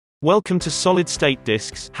Welcome to Solid-State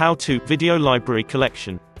Disks How-To Video Library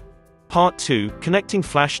Collection. Part 2, Connecting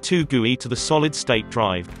Flash2GUI to the solid-state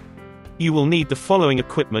drive. You will need the following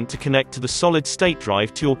equipment to connect to the solid-state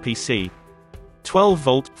drive to your PC.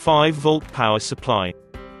 12-volt, 5-volt power supply.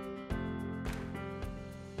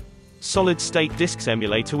 Solid-state disks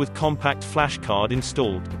emulator with compact flash card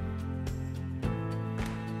installed.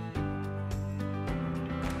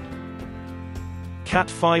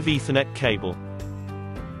 Cat5 Ethernet cable.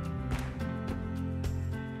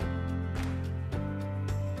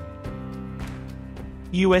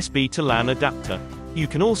 USB to LAN adapter. You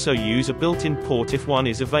can also use a built-in port if one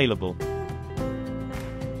is available.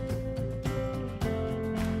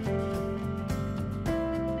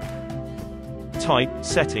 Type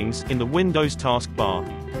Settings in the Windows taskbar.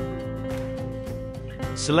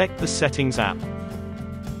 Select the Settings app.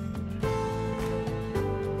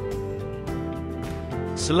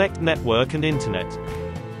 Select Network and Internet.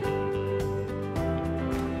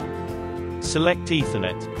 Select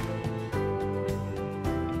Ethernet.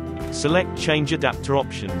 Select Change Adapter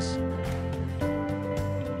Options.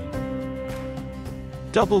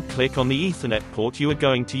 Double-click on the Ethernet port you are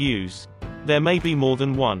going to use. There may be more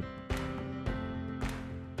than one.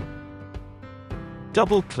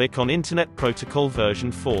 Double-click on Internet Protocol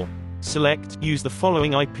version 4. Select Use the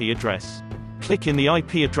following IP address. Click in the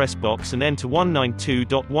IP address box and enter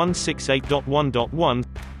 192.168.1.1.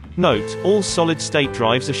 Note, all solid-state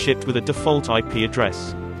drives are shipped with a default IP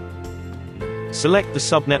address. Select the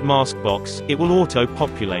subnet mask box, it will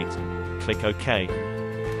auto-populate. Click OK.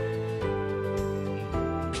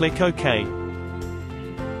 Click OK.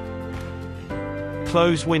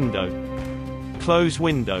 Close window. Close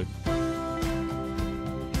window.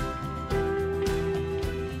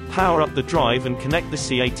 Power up the drive and connect the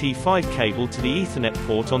CAT5 cable to the Ethernet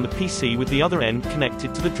port on the PC with the other end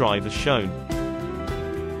connected to the drive as shown.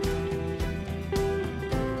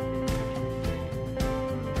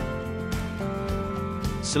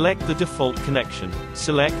 Select the default connection.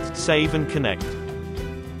 Select Save and Connect.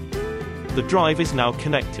 The drive is now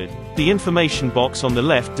connected. The information box on the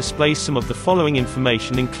left displays some of the following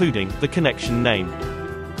information including the connection name,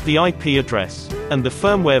 the IP address, and the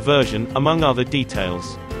firmware version, among other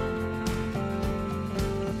details.